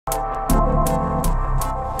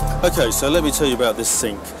Okay, so let me tell you about this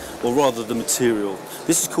sink, or rather the material.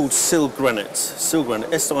 This is called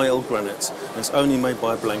Silgranit, S-I-L granite, and it's only made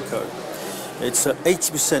by Blanco. It's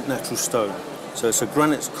 80% natural stone, so it's a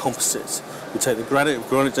granite composite. We take the granite, we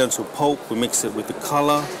grind it down to a pulp, we mix it with the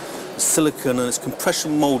colour, the silicone, and it's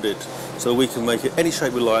compression moulded, so we can make it any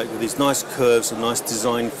shape we like with these nice curves and nice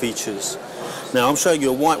design features. Now I'm showing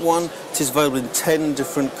you a white one. It is available in 10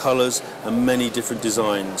 different colours and many different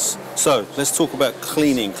designs. So let's talk about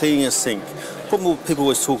cleaning a sink. The problem people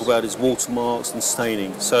always talk about is watermarks and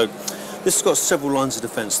staining. So this has got several lines of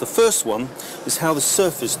defence. The first one is how the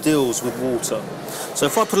surface deals with water. So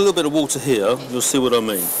if I put a little bit of water here, you'll see what I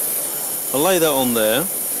mean. I'll lay that on there,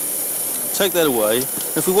 take that away.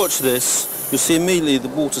 If we watch this, you'll see immediately the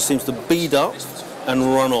water seems to bead up and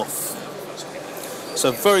run off.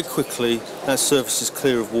 So very quickly that surface is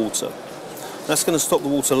clear of water. That's going to stop the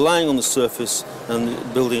water laying on the surface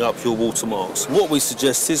and building up your watermarks. What we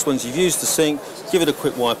suggest is once you've used the sink, give it a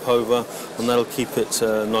quick wipe over and that'll keep it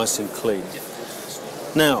nice and clean.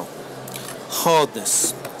 Now,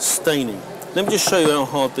 hardness, staining. Let me just show you how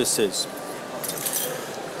hard this is.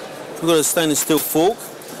 We've got a stainless steel fork.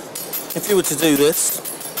 If you were to do this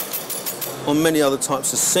on many other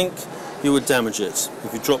types of sink, you would damage it.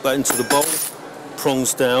 If you drop that into the bowl,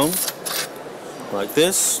 prongs down like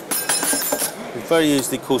this, will very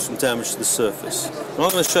easily cause some damage to the surface. And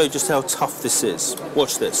I'm going to show you just how tough this is.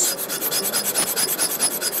 Watch this.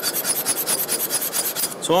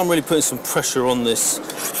 So I'm really putting some pressure on this,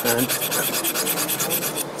 and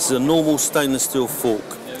this is a normal stainless steel fork.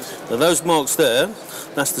 Now those marks there,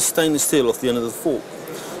 that's the stainless steel off the end of the fork.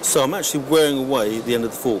 So I'm actually wearing away the end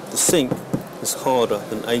of the fork. The sink is harder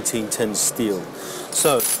than 1810 steel.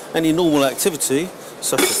 So any normal activity,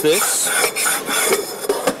 such as this,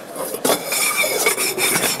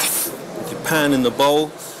 with your pan in the bowl,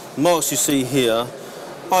 the marks you see here,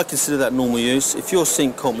 I consider that normal use. If your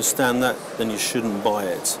sink can't withstand that, then you shouldn't buy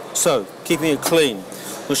it. So, keeping it clean,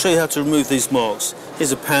 I'll show you how to remove these marks.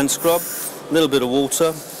 Here's a pan scrub, a little bit of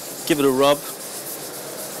water, give it a rub.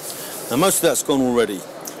 Now most of that's gone already,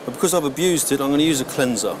 but because I've abused it, I'm going to use a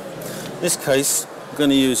cleanser. In this case, I'm going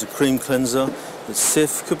to use a cream cleanser. It's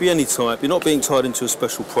Sif, could be any type. You're not being tied into a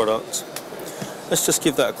special product. Let's just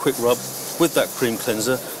give that a quick rub with that cream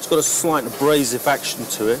cleanser. It's got a slight abrasive action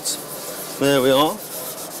to it. There we are.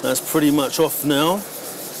 That's pretty much off now.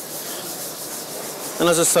 And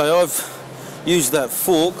as I say, I've used that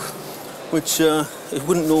fork, which it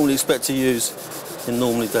wouldn't normally expect to use in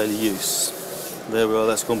normally daily use. There we are,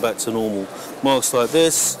 that's gone back to normal. Marks like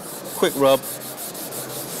this, quick rub.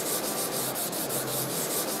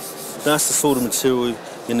 That's the sort of material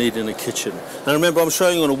you need in a kitchen. And remember, I'm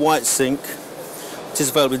showing you on a white sink. It is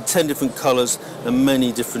available in 10 different colours and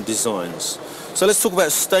many different designs. So let's talk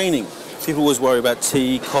about staining. People always worry about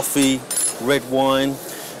tea, coffee, red wine,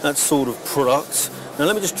 that sort of product. Now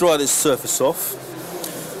let me just dry this surface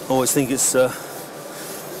off. I always think it's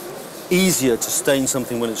easier to stain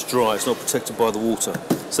something when it's dry. It's not protected by the water.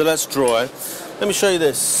 So that's dry. Let me show you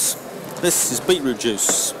this. This is beetroot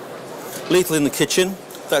juice. Lethal in the kitchen.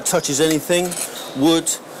 That touches anything, wood,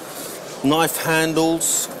 knife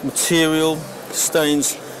handles, material,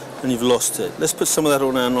 stains, and you've lost it. Let's put some of that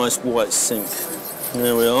on our nice white sink.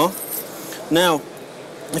 There we are. Now,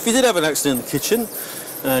 if you did have an accident in the kitchen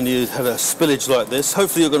and you had a spillage like this,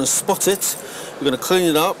 hopefully you're going to spot it, you're going to clean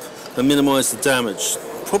it up and minimise the damage.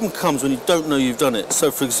 The problem comes when you don't know you've done it. So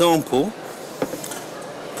for example,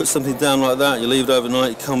 put something down like that, you leave it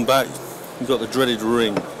overnight, you come back, you've got the dreaded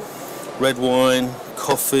ring. Red wine,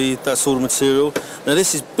 coffee, that sort of material. Now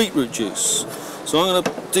this is beetroot juice. So I'm going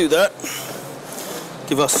to do that,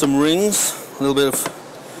 give us some rings, a little bit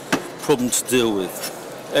of problem to deal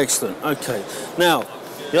with. Excellent, okay. Now,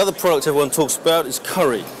 the other product everyone talks about is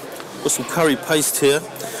curry. Got some curry paste here.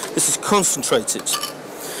 This is concentrated.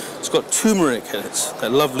 It's got turmeric in it,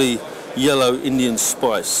 that lovely yellow Indian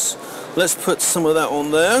spice. Let's put some of that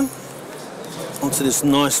on there, onto this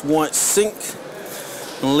nice white sink,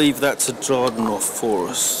 and leave that to harden off for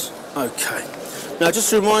us. Okay. Now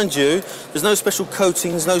just to remind you, there's no special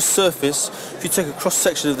coatings, no surface. If you take a cross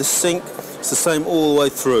section of the sink, it's the same all the way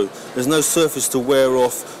through. There's no surface to wear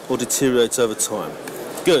off or deteriorate over time.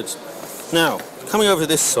 Good. Now, coming over to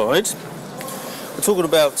this side, we're talking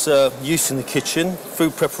about use in the kitchen,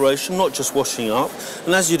 food preparation, not just washing up.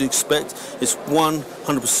 And as you'd expect, it's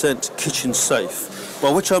 100% kitchen safe.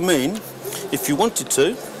 By which I mean, if you wanted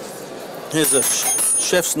to, here's a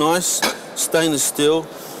chef's knife, stainless steel.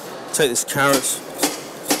 Take this carrot,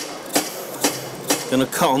 going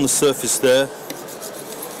to cut on the surface there.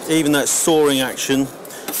 Even that sawing action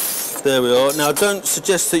There we are. Now I don't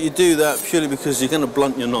suggest that you do that purely because you're going to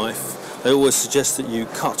blunt your knife. They always suggest that you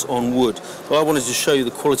cut on wood. But I wanted to show you the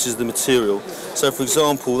qualities of the material. So for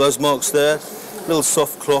example, those marks there, little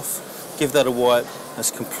soft cloth, give that a wipe, that's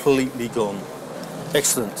completely gone.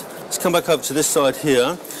 Excellent. Let's come back over to this side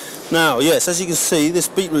here. Now, yes, as you can see, this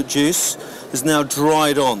beetroot juice is now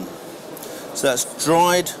dried on. So that's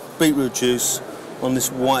dried beetroot juice on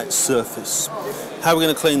this white surface. How are we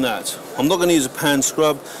going to clean that? I'm not going to use a pan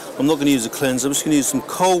scrub, I'm not going to use a cleanser, I'm just going to use some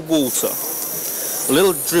cold water. A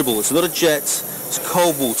little dribble, it's not a jet, it's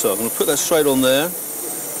cold water. I'm going to put that straight on there.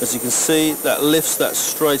 As you can see, that lifts that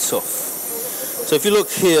straight off. So if you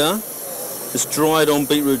look here, it's dried on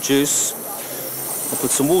beetroot juice. I'll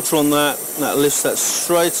put some water on that, and that lifts that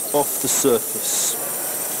straight off the surface.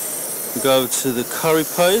 We go to the curry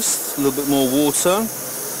paste, a little bit more water.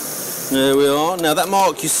 There we are. Now that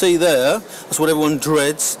mark you see there, that's what everyone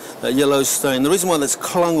dreads, that yellow stain. The reason why that's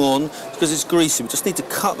clung on is because it's greasy. We just need to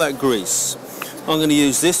cut that grease. I'm going to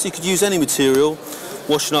use this. You could use any material,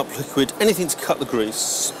 washing up liquid, anything to cut the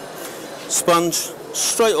grease. Sponge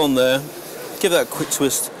straight on there, give that a quick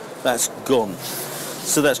twist, that's gone.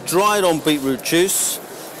 So that's dried on beetroot juice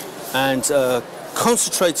and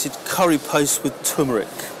concentrated curry paste with turmeric.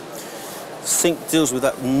 Sink deals with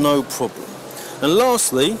that no problem. And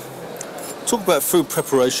lastly, talk about food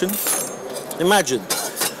preparation. Imagine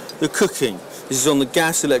you're cooking. This is on the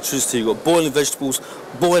gas, electricity. You've got boiling vegetables,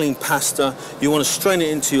 boiling pasta. You want to strain it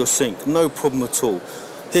into your sink. No problem at all.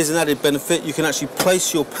 Here's an added benefit. You can actually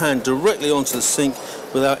place your pan directly onto the sink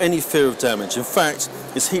without any fear of damage. In fact,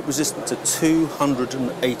 it's heat resistant to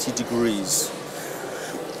 280 degrees.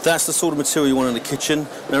 That's the sort of material you want in the kitchen.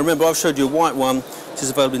 Now remember, I've showed you a white one. It is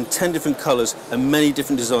available in 10 different colours and many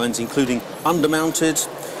different designs, including undermounted,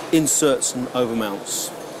 inserts and overmounts.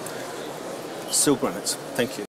 Silgranit. Thank you.